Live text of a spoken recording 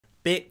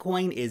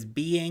Bitcoin is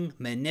being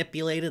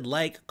manipulated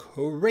like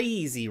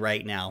crazy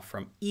right now,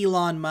 from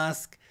Elon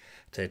Musk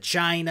to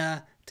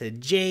China to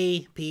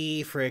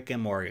JP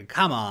frickin' Morgan.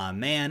 Come on,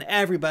 man.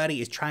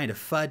 Everybody is trying to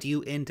FUD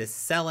you into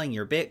selling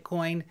your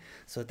Bitcoin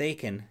so they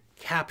can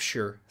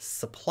capture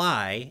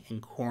supply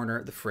and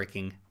corner the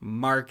freaking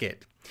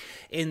market.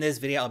 In this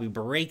video, I'll be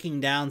breaking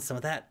down some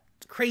of that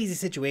crazy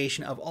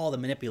situation of all the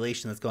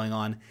manipulation that's going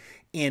on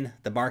in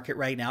the market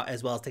right now,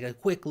 as well as take a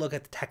quick look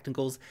at the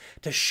technicals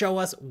to show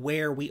us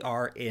where we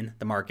are in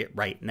the market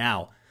right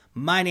now.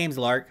 My name's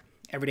Lark.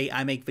 Every day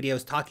I make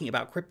videos talking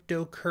about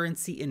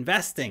cryptocurrency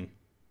investing.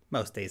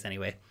 Most days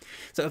anyway.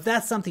 So if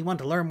that's something you want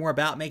to learn more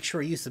about, make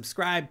sure you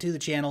subscribe to the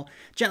channel,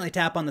 gently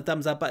tap on the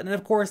thumbs up button, and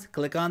of course,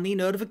 click on the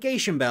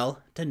notification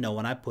bell to know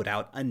when I put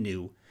out a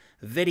new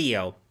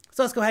video.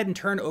 So let's go ahead and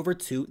turn over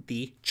to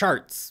the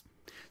charts.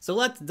 So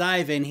let's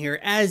dive in here.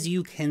 As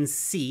you can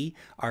see,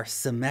 our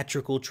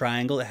symmetrical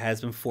triangle that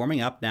has been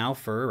forming up now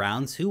for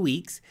around 2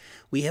 weeks,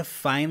 we have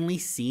finally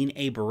seen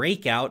a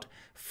breakout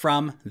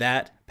from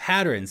that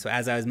pattern. So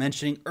as I was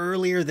mentioning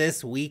earlier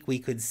this week, we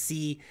could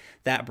see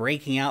that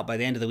breaking out by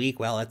the end of the week.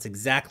 Well, that's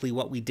exactly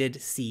what we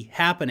did see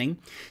happening.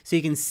 So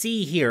you can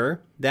see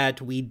here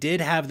that we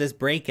did have this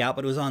breakout,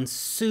 but it was on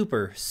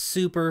super,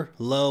 super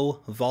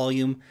low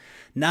volume.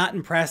 Not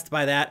impressed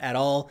by that at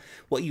all.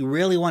 What you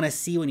really want to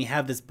see when you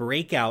have this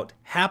breakout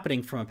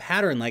happening from a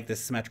pattern like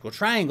this symmetrical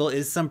triangle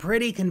is some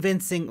pretty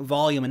convincing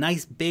volume, a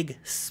nice big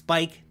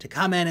spike to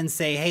come in and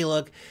say, hey,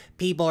 look,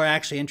 people are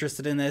actually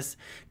interested in this.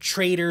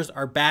 Traders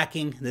are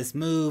backing this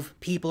move.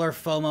 People are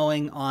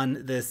FOMOing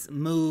on this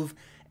move.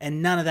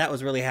 And none of that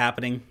was really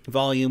happening.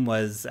 Volume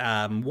was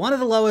one of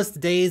the lowest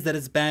days that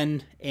it's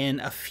been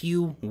in a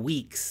few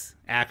weeks,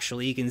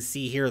 actually. You can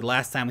see here the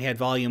last time we had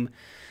volume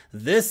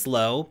this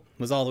low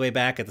was all the way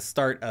back at the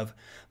start of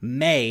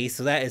May,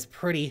 so that is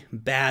pretty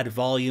bad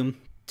volume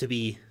to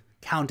be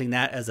counting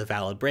that as a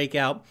valid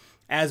breakout.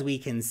 As we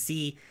can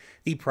see,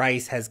 the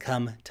price has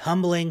come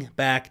tumbling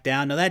back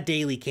down. Now that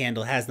daily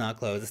candle has not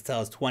closed. It still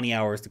has 20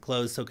 hours to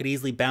close, so it could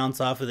easily bounce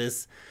off of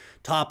this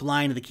top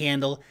line of the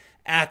candle,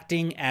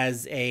 acting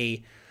as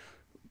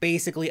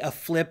basically a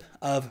flip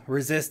of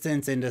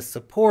resistance into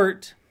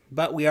support.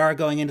 But we are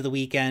going into the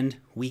weekend.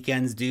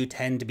 Weekends do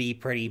tend to be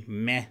pretty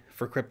meh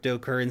for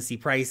cryptocurrency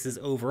prices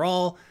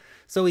overall.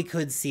 So we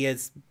could see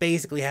it's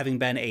basically having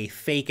been a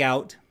fake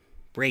out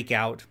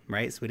breakout,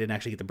 right? So we didn't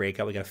actually get the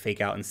breakout. We got a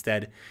fake out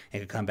instead. It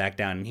could come back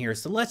down in here.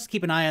 So let's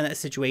keep an eye on that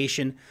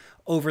situation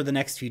over the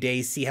next few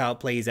days, see how it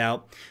plays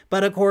out.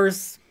 But of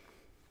course,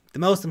 the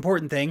most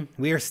important thing,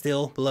 we are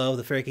still below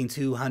the freaking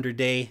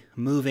 200-day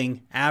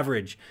moving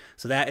average.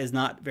 So that is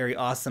not very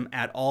awesome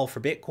at all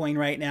for Bitcoin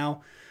right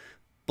now.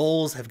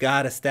 Bulls have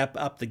got to step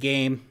up the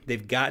game.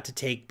 They've got to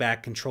take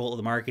back control of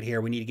the market here.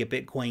 We need to get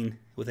Bitcoin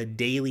with a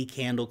daily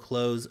candle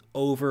close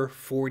over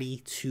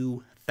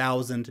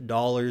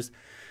 $42,000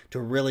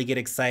 to really get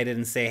excited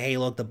and say, hey,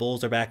 look, the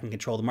bulls are back in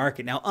control of the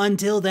market. Now,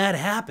 until that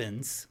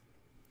happens,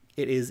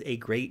 it is a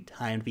great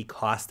time to be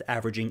cost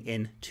averaging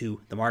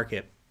into the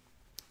market.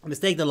 A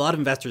mistake that a lot of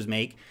investors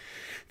make,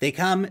 they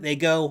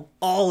go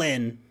all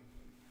in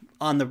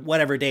on the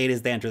whatever day it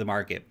is they enter the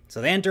market.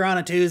 So they enter on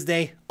a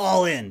Tuesday,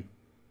 all in.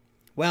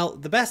 Well,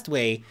 the best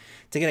way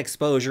to get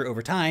exposure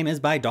over time is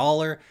by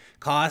dollar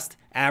cost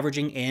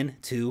averaging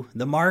into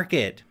the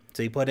market.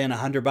 So you put in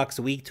 $100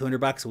 a week,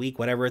 $200 a week,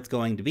 whatever it's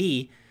going to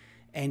be,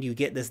 and you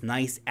get this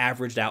nice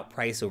averaged out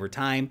price over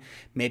time.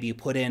 Maybe you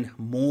put in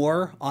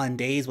more on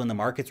days when the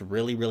market's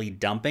really, really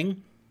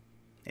dumping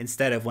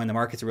instead of when the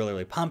market's really,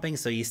 really pumping.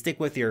 So you stick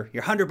with your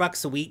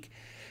 $100 a week,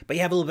 but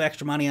you have a little bit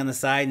extra money on the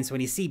side. And so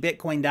when you see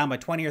Bitcoin down by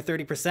 20 or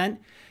 30%,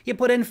 you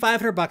put in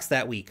 $500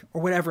 that week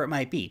or whatever it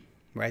might be.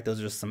 Right? Those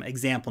are just some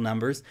example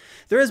numbers.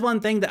 There is one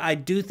thing that I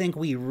do think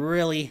we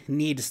really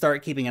need to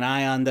start keeping an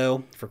eye on,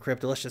 though, for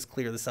crypto. Let's just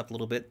clear this up a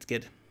little bit to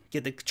get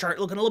the chart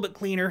looking a little bit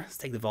cleaner. Let's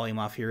take the volume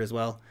off here as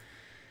well.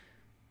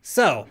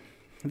 So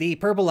the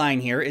purple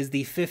line here is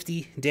the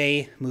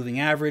 50-day moving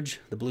average.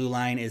 The blue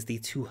line is the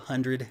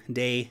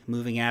 200-day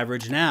moving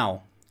average.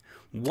 Now,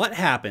 what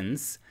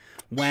happens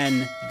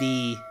when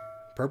the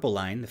purple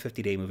line, the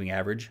 50-day moving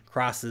average,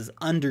 crosses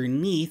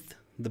underneath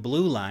the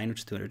blue line, which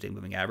is 200-day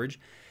moving average?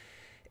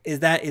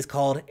 That is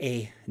called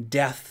a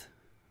death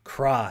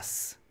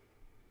cross.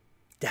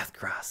 Death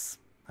cross.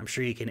 I'm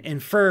sure you can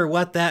infer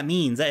what that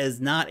means. That is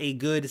not a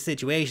good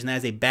situation. That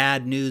is a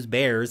bad news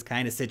bears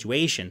kind of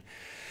situation.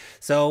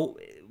 So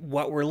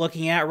what we're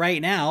looking at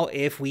right now,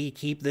 if we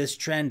keep this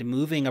trend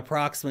moving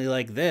approximately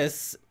like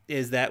this,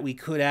 is that we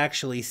could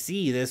actually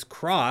see this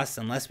cross,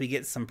 unless we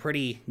get some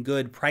pretty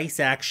good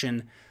price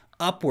action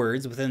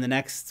upwards within the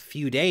next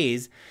few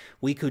days,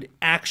 we could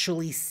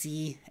actually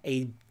see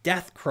a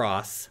death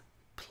cross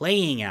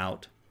playing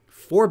out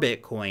for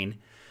Bitcoin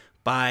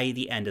by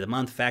the end of the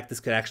month. In fact,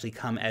 this could actually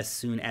come as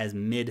soon as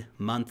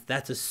mid-month.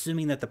 That's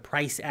assuming that the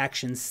price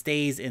action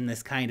stays in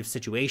this kind of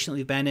situation that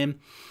we've been in.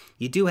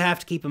 You do have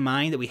to keep in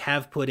mind that we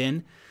have put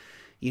in,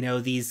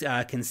 these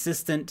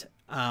consistent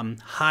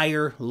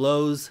higher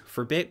lows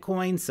for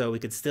Bitcoin. So we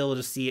could still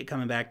just see it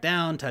coming back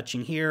down,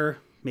 touching here,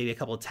 maybe a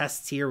couple of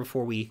tests here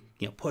before we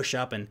push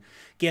up and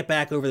get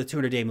back over the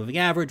 200-day moving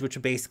average, which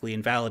would basically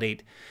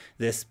invalidate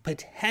this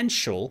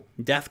potential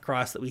death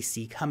cross that we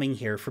see coming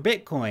here for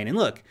Bitcoin. And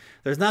look,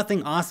 there's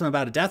nothing awesome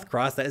about a death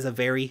cross. That is a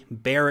very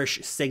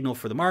bearish signal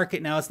for the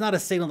market. Now, it's not a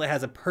signal that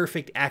has a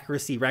perfect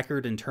accuracy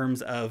record in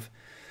terms of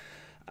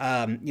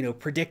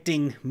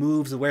predicting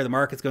moves of where the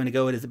market's going to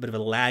go. It is a bit of a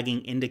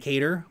lagging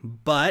indicator,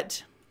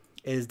 but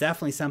it is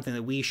definitely something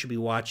that we should be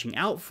watching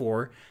out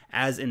for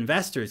as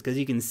investors, because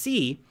you can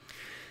see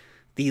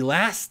the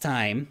last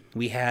time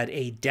we had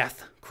a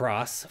death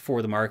cross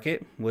for the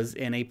market was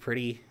in a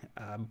pretty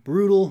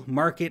brutal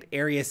market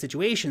area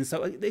situation.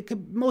 So it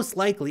could most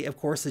likely, of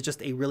course, is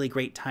just a really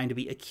great time to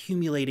be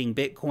accumulating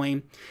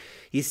Bitcoin.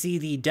 You see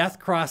the death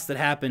cross that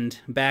happened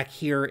back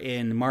here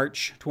in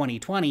March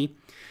 2020.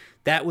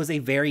 That was a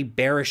very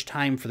bearish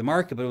time for the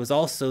market, but it was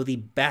also the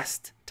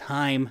best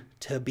time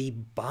to be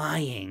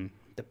buying.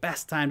 The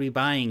best time to be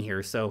buying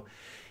here. So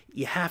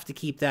you have to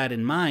keep that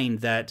in mind,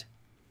 that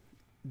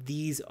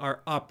these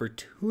are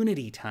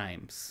opportunity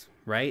times,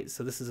 right?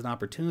 So this is an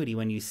opportunity.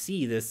 When you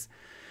see this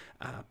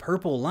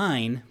purple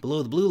line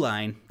below the blue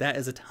line, that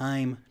is a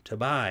time to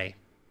buy.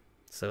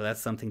 So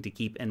that's something to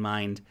keep in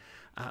mind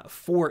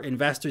for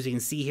investors. You can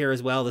see here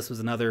as well, this was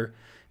another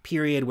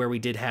period where we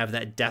did have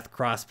that death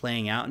cross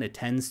playing out, and it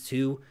tends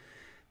to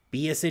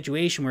be a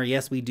situation where,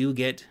 yes, we do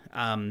get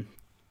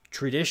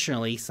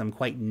traditionally some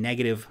quite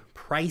negative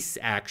price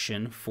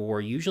action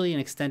for usually an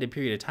extended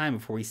period of time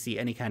before we see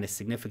any kind of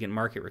significant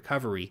market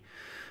recovery.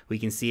 We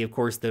can see, of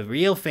course, the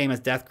real famous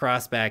death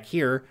cross back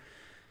here,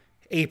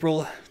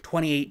 April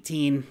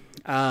 2018.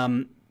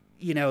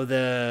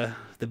 The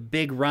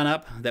big run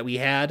up that we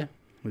had.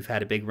 We've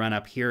had a big run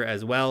up here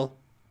as well.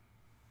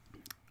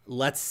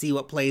 Let's see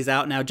what plays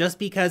out now. Just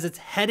because it's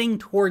heading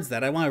towards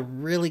that, I want to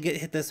really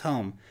hit this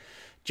home.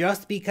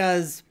 Just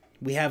because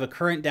we have a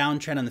current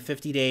downtrend on the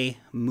 50-day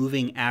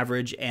moving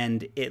average,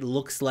 and it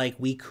looks like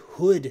we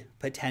could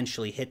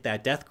potentially hit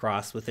that death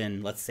cross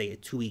within, let's say, a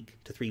 2-week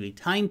to 3-week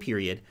time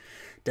period,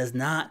 does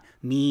not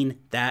mean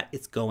that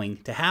it's going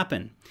to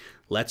happen.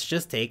 Let's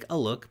just take a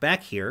look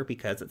back here,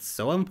 because it's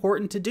so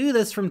important to do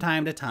this from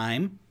time to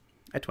time,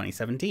 at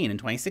 2017 and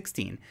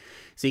 2016.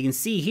 So you can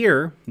see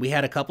here, we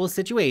had a couple of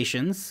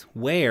situations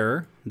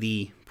where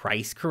the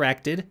price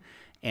corrected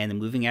and the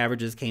moving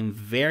averages came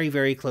very,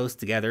 very close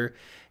together.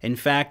 In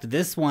fact,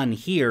 this one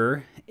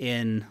here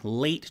in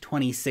late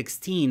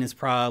 2016 is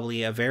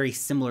probably a very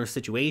similar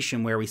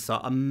situation where we saw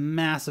a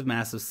massive,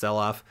 massive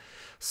sell-off,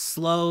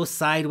 slow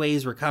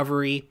sideways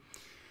recovery.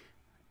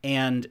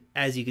 And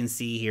as you can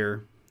see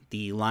here,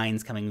 the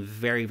lines coming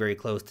very, very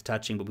close to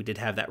touching, but we did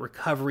have that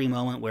recovery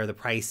moment where the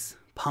price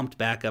pumped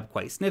back up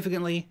quite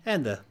significantly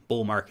and the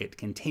bull market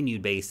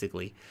continued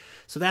basically.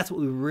 So that's what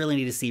we really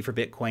need to see for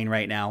Bitcoin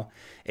right now,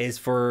 is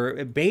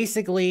for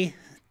basically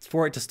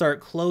for it to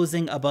start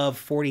closing above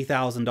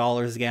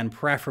 $40,000 again,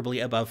 preferably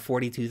above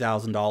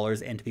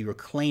 $42,000, and to be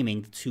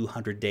reclaiming the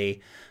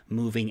 200-day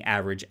moving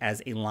average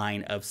as a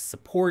line of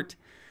support,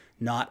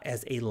 not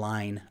as a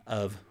line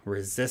of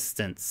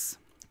resistance.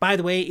 By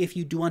the way, if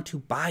you do want to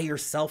buy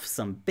yourself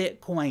some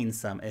Bitcoin,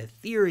 some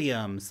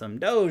Ethereum, some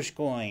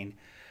Dogecoin,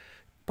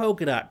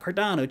 Polkadot,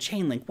 Cardano,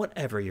 Chainlink,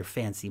 whatever your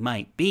fancy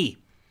might be,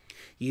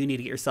 you need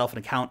to get yourself an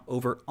account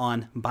over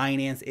on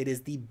Binance. It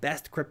is the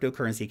best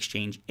cryptocurrency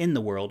exchange in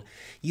the world.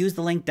 Use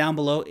the link down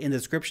below in the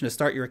description to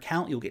start your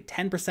account. You'll get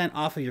 10%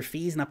 off of your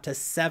fees and up to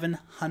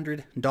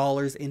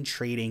 $700 in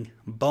trading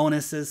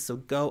bonuses. So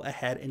go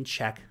ahead and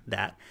check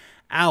that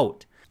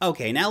out.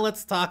 Okay, now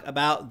let's talk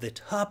about the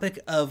topic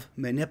of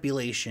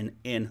manipulation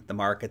in the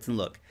markets. And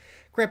look,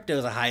 crypto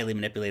is a highly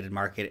manipulated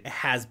market. It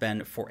has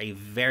been for a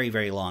very,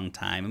 very long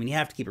time. I mean, you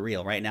have to keep it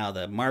real. Right now,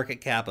 the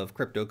market cap of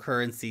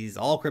cryptocurrencies,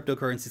 all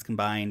cryptocurrencies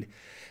combined,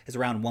 is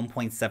around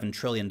 $1.7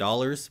 trillion.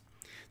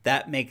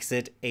 That makes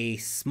it a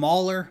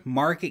smaller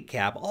market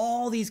cap.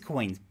 All these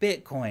coins,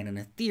 Bitcoin and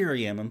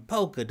Ethereum and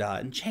Polkadot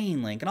and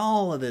Chainlink and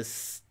all of this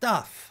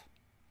stuff,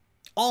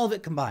 all of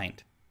it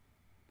combined.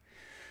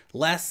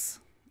 Less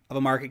of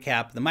a market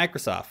cap than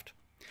Microsoft.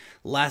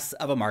 Less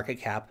of a market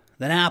cap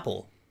than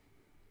Apple.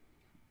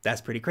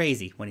 That's pretty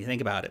crazy when you think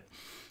about it.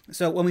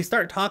 So when we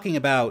start talking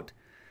about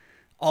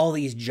all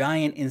these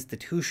giant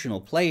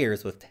institutional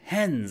players with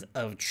tens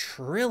of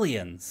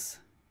trillions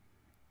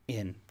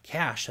in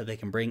cash that they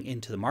can bring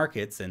into the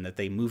markets and that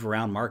they move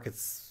around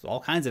markets, all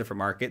kinds of different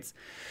markets,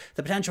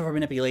 the potential for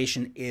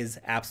manipulation is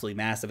absolutely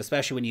massive,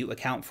 especially when you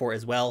account for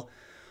as well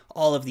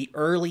all of the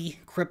early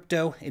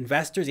crypto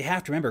investors. You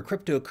have to remember,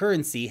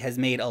 cryptocurrency has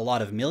made a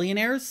lot of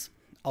millionaires,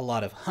 a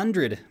lot of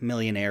 100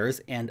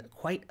 millionaires, and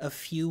quite a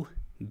few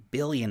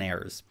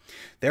billionaires.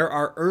 There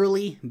are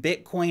early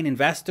Bitcoin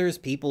investors,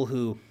 people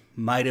who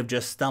might have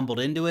just stumbled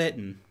into it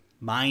and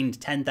mined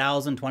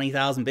 10,000,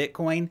 20,000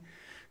 Bitcoin.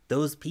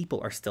 Those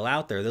people are still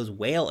out there. Those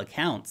whale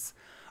accounts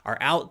are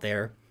out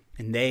there,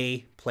 and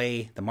they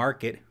play the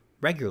market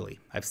regularly.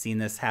 I've seen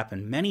this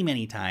happen many,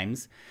 many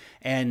times,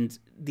 and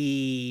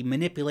the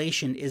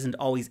manipulation isn't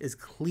always as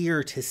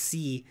clear to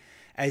see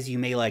as you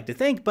may like to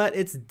think, but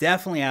it's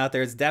definitely out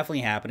there. It's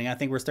definitely happening. I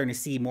think we're starting to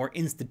see more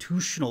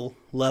institutional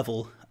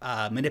level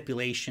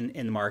manipulation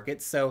in the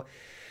markets. So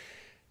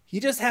you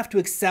just have to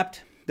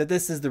accept that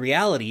this is the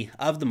reality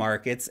of the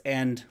markets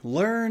and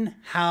learn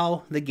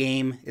how the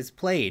game is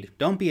played.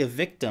 Don't be a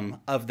victim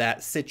of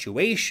that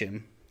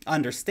situation.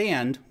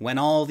 Understand when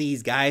all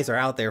these guys are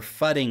out there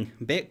fudding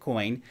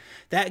Bitcoin,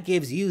 that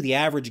gives you, the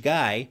average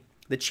guy,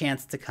 the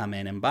chance to come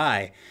in and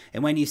buy.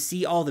 And when you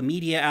see all the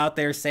media out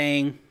there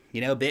saying, you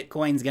know,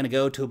 Bitcoin's going to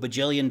go to $1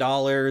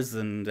 bajillion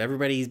and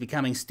everybody's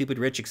becoming stupid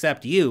rich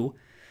except you,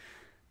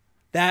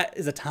 that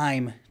is a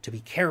time to be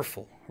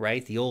careful,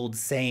 right? The old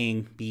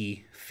saying,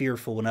 be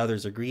fearful when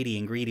others are greedy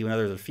and greedy when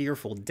others are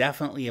fearful,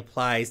 definitely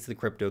applies to the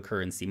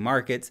cryptocurrency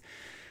markets.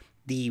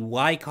 The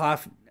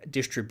Wyckoff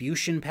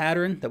distribution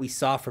pattern that we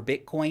saw for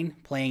Bitcoin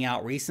playing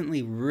out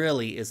recently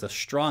really is a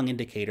strong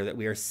indicator that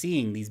we are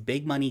seeing these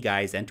big money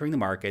guys entering the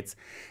markets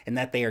and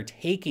that they are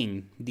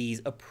taking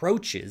these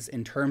approaches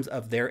in terms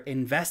of their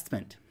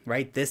investment,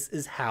 right? This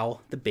is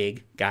how the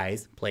big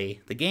guys play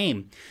the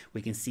game.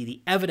 We can see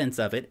the evidence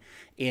of it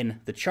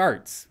in the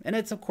charts. And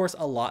it's, of course,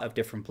 a lot of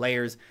different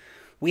players.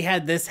 We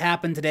had this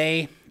happen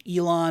today.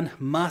 Elon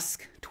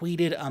Musk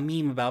tweeted a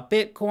meme about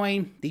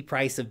Bitcoin. The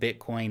price of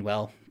Bitcoin,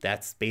 well,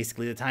 that's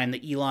basically the time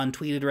that Elon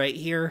tweeted right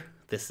here.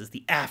 This is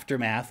the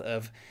aftermath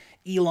of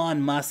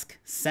Elon Musk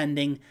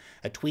sending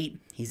a tweet.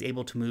 He's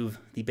able to move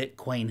the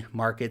Bitcoin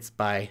markets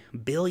by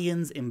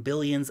billions and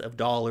billions of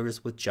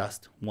dollars with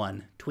just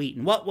one tweet.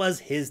 And what was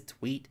his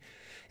tweet?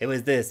 It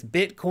was this: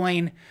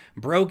 Bitcoin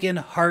broken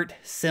heart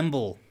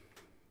symbol.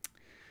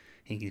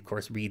 You can, of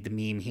course, read the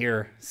meme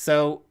here.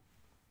 So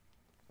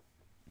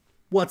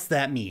what's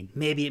that mean?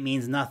 Maybe it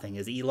means nothing.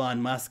 Is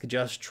Elon Musk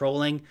just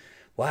trolling?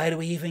 Why do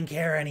we even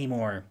care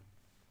anymore?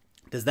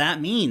 Does that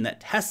mean that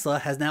Tesla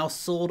has now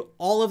sold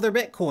all of their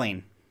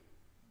Bitcoin?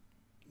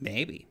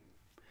 Maybe.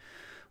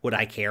 Would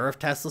I care if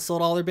Tesla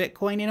sold all their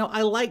Bitcoin? You know,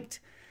 I liked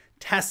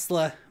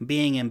Tesla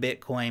being in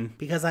Bitcoin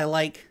because I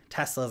like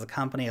Tesla as a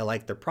company. I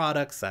like their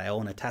products. I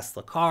own a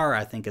Tesla car.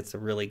 I think it's a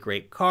really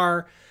great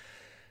car.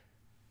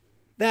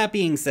 That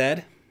being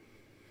said,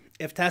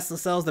 if Tesla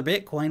sells their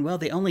Bitcoin, well,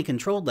 they only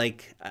controlled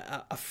like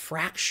a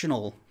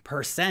fractional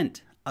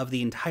percent of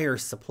the entire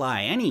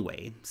supply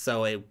anyway.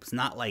 So it's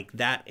not like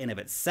that in of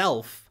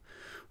itself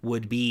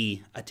would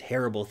be a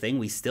terrible thing.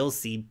 We still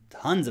see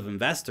tons of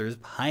investors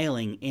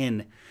piling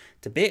in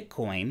to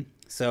Bitcoin.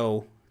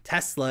 So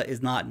Tesla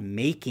is not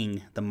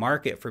making the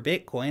market for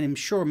Bitcoin. I'm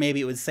sure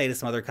maybe it would say to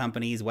some other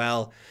companies,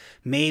 well,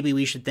 maybe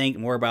we should think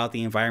more about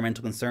the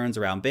environmental concerns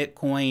around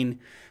Bitcoin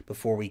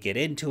before we get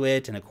into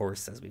it. And of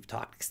course, as we've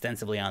talked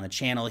extensively on the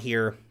channel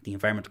here, the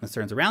environmental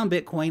concerns around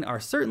Bitcoin are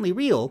certainly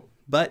real,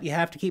 but you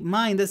have to keep in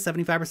mind that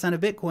 75%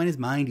 of Bitcoin is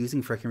mined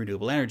using freaking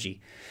renewable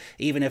energy.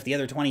 Even if the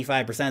other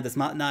 25% that's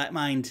not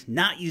mined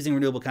not using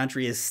renewable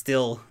country is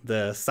still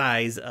the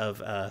size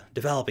of a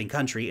developing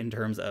country in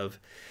terms of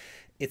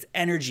its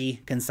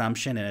energy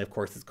consumption and, of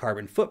course, its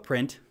carbon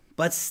footprint,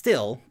 but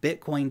still,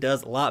 Bitcoin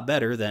does a lot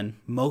better than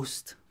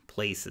most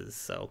places.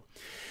 So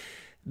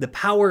the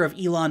power of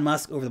Elon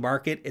Musk over the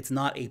market, it's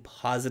not a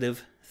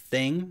positive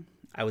thing.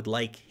 I would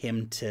like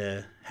him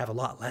to have a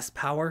lot less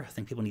power. I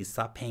think people need to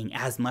stop paying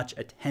as much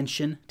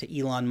attention to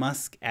Elon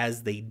Musk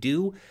as they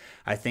do.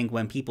 I think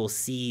when people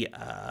see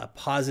a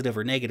positive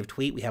or negative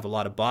tweet, we have a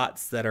lot of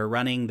bots that are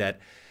running that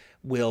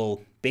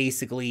will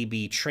basically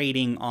be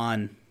trading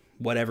on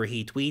whatever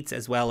he tweets,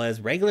 as well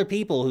as regular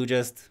people who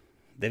just,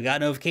 they've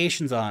got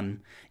notifications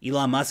on.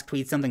 Elon Musk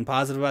tweets something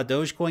positive about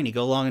Dogecoin, you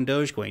go long on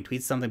Dogecoin.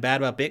 Tweets something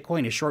bad about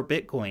Bitcoin, you short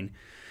Bitcoin.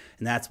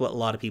 And that's what a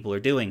lot of people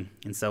are doing.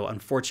 And so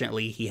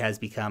unfortunately, he has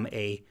become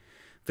a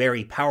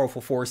very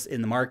powerful force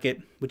in the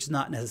market, which is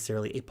not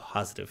necessarily a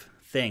positive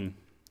thing.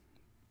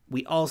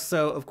 We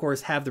also, of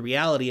course, have the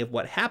reality of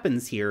what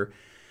happens here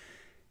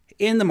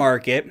in the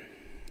market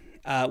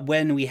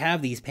when we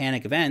have these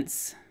panic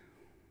events,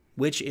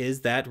 which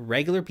is that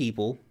regular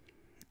people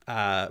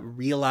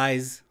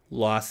realize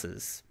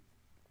losses.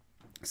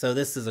 So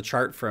this is a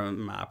chart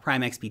from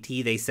Prime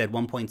XBT. They said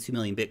 1.2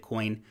 million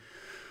Bitcoin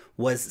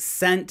was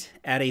sent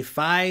at a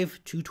 5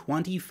 to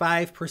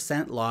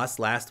 25% loss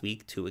last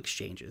week to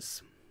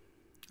exchanges.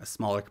 A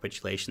smaller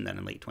capitulation than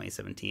in late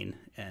 2017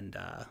 and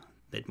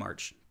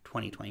mid-March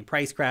 2020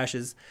 price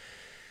crashes.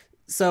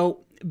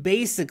 So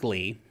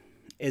basically,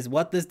 is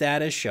what this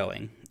data is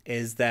showing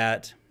is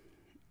that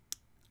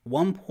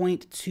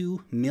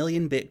 1.2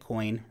 million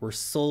Bitcoin were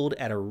sold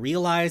at a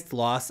realized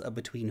loss of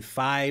between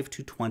 5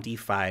 to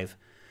 25%.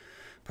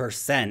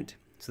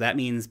 So that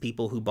means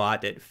people who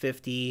bought at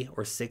 $50,000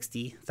 or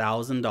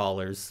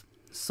 $60,000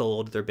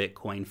 sold their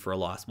Bitcoin for a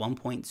loss.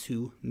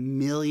 1.2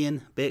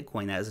 million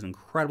Bitcoin. That is an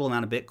incredible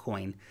amount of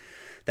Bitcoin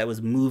that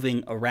was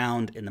moving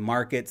around in the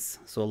markets.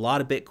 So a lot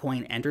of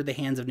Bitcoin entered the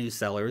hands of new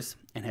sellers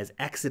and has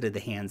exited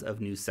the hands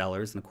of new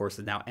sellers. And of course,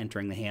 is now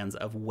entering the hands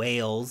of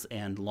whales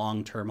and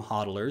long-term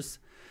hodlers.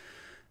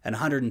 And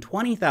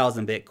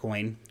 120,000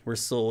 Bitcoin were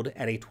sold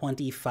at a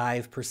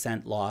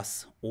 25%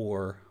 loss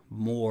or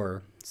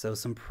more. So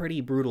some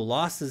pretty brutal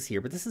losses here,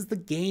 but this is the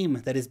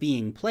game that is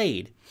being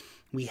played.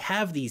 We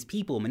have these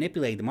people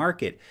manipulating the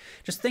market.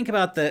 Just think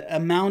about the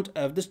amount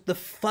of the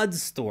FUD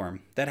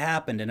storm that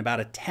happened in about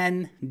a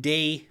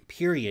 10-day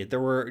period. There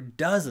were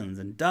dozens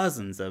and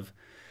dozens of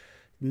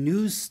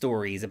news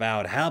stories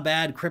about how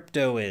bad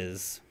crypto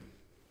is.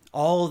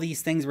 All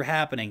these things were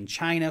happening.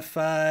 China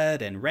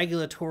FUD and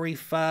regulatory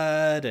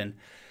FUD and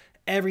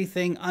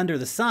everything under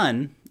the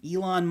sun.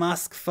 Elon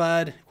Musk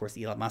FUD. Of course,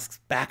 Elon Musk's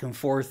back and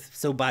forth,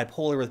 so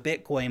bipolar with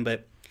Bitcoin,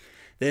 but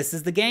this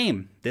is the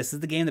game. This is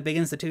the game that big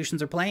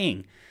institutions are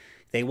playing.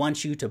 They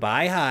want you to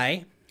buy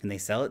high, and they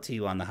sell it to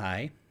you on the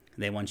high.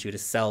 They want you to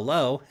sell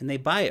low, and they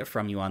buy it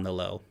from you on the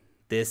low.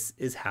 This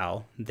is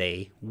how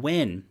they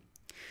win.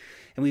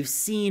 And we've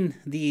seen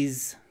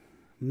these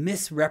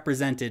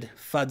misrepresented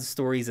FUD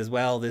stories as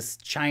well. This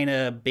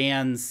China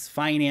bans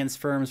finance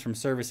firms from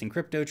servicing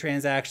crypto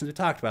transactions. We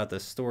talked about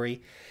this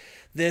story.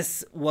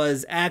 This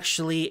was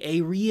actually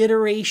a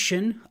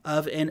reiteration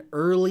of an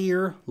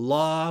earlier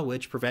law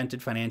which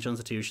prevented financial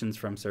institutions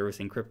from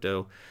servicing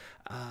crypto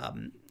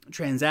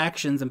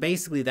transactions. And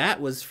basically that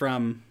was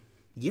from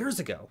years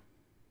ago.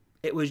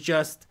 It was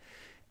just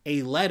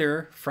a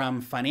letter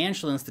from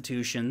financial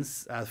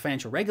institutions,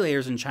 financial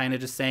regulators in China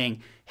just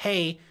saying,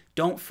 hey,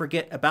 don't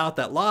forget about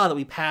that law that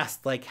we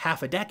passed like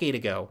half a decade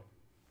ago.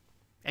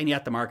 And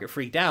yet the market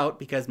freaked out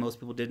because most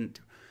people didn't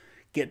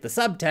get the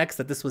subtext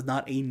that this was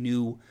not a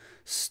new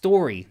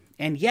story.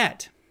 And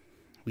yet,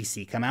 we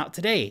see come out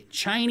today,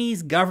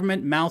 Chinese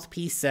government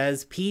mouthpiece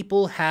says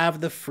people have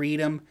the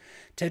freedom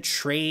to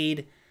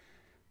trade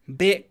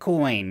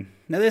Bitcoin.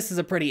 Now, this is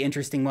a pretty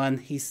interesting one.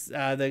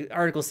 The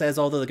article says,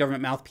 although the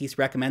government mouthpiece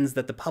recommends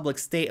that the public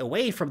stay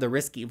away from the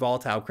risky,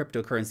 volatile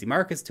cryptocurrency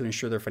markets to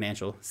ensure their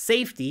financial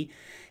safety,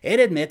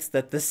 it admits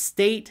that the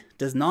state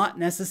does not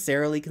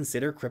necessarily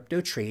consider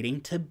crypto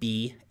trading to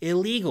be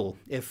illegal.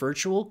 If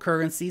virtual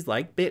currencies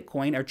like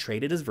Bitcoin are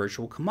traded as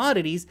virtual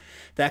commodities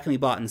that can be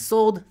bought and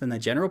sold, then the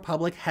general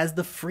public has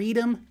the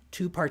freedom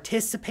to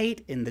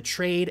participate in the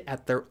trade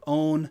at their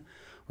own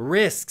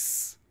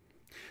risks.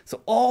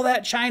 So all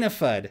that China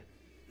FUD,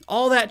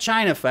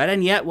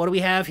 and yet what do we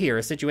have here?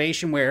 A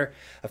situation where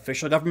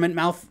official government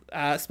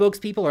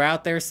spokespeople are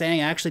out there saying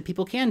actually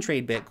people can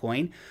trade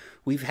Bitcoin.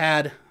 We've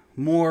had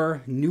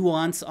more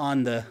nuance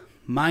on the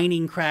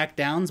mining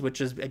crackdowns, which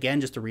is,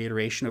 again, just a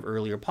reiteration of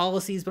earlier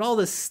policies. But all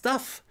this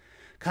stuff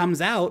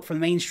comes out from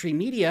the mainstream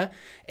media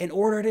in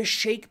order to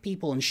shake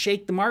people and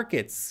shake the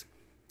markets.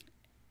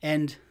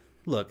 And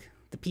look,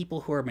 the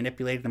people who are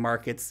manipulating the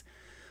markets,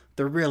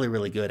 they're really,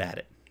 really good at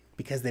it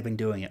because they've been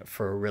doing it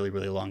for a really,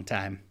 really long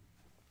time.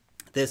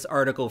 This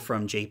article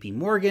from JP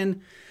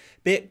Morgan,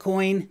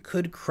 Bitcoin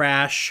could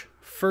crash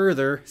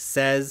further,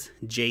 says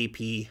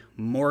JP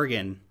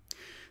Morgan.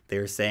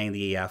 They're saying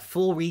the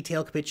full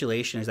retail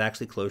capitulation is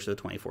actually closer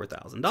to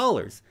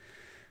 $24,000.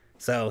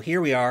 So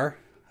here we are,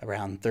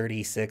 around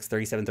 $36,000,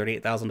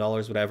 $37,000,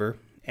 $38,000, whatever.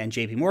 And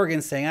JP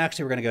Morgan's saying,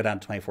 actually, we're going to go down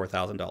to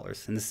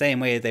 $24,000. In the same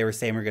way they were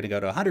saying we're going to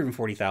go to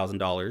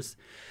 $140,000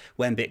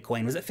 when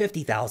Bitcoin was at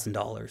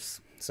 $50,000.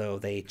 So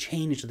they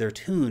changed their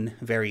tune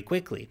very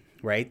quickly,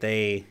 right?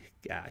 They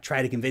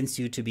try to convince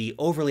you to be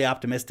overly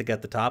optimistic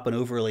at the top and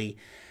overly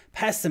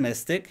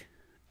pessimistic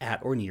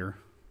at or near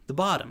the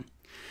bottom.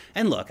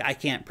 And look, I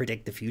can't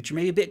predict the future.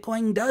 Maybe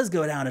Bitcoin does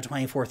go down to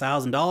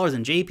 $24,000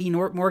 and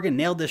JP Morgan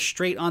nailed this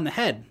straight on the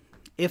head.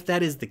 If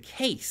that is the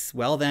case,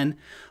 well then,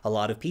 a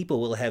lot of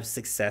people will have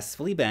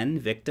successfully been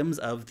victims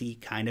of the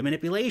kind of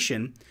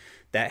manipulation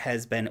that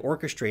has been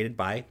orchestrated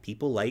by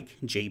people like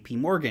JP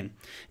Morgan.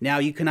 Now,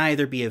 you can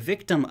either be a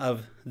victim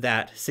of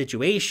that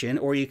situation,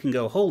 or you can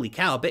go, holy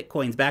cow,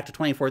 Bitcoin's back to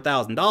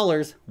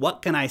 $24,000.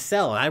 What can I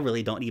sell? I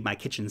really don't need my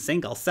kitchen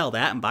sink. I'll sell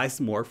that and buy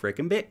some more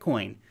frickin'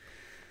 Bitcoin.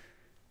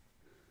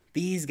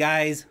 These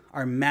guys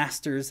are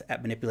masters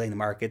at manipulating the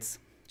markets.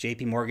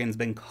 JP Morgan's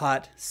been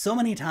caught so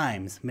many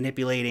times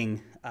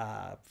manipulating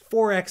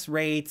Forex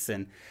rates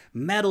and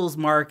metals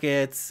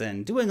markets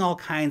and doing all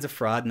kinds of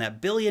fraud. And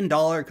that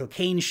billion-dollar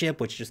cocaine ship,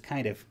 which just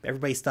kind of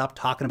everybody stopped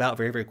talking about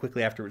very, very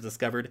quickly after it was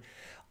discovered.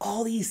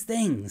 All these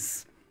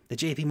things that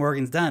JP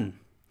Morgan's done.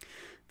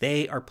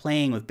 They are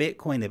playing with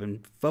Bitcoin. They've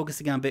been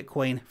focusing on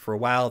Bitcoin for a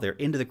while. They're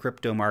into the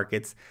crypto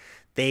markets.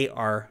 They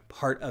are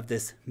part of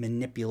this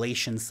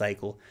manipulation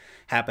cycle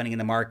happening in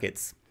the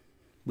markets.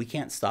 We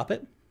can't stop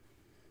it.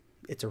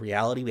 It's a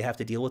reality we have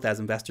to deal with as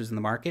investors in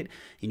the market.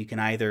 And you can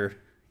either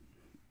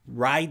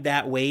ride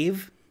that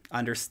wave,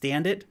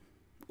 understand it,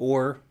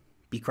 or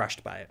be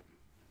crushed by it.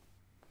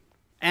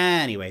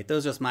 Anyway,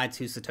 those are just my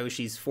 2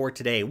 Satoshis for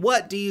today.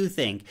 What do you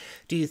think?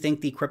 Do you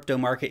think the crypto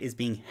market is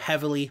being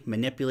heavily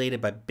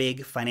manipulated by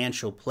big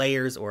financial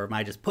players, or am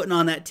I just putting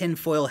on that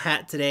tinfoil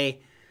hat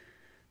today?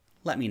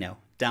 Let me know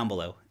down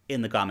below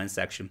in the comments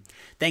section.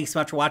 Thanks so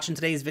much for watching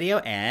today's video,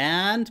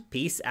 and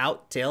peace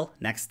out till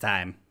next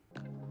time.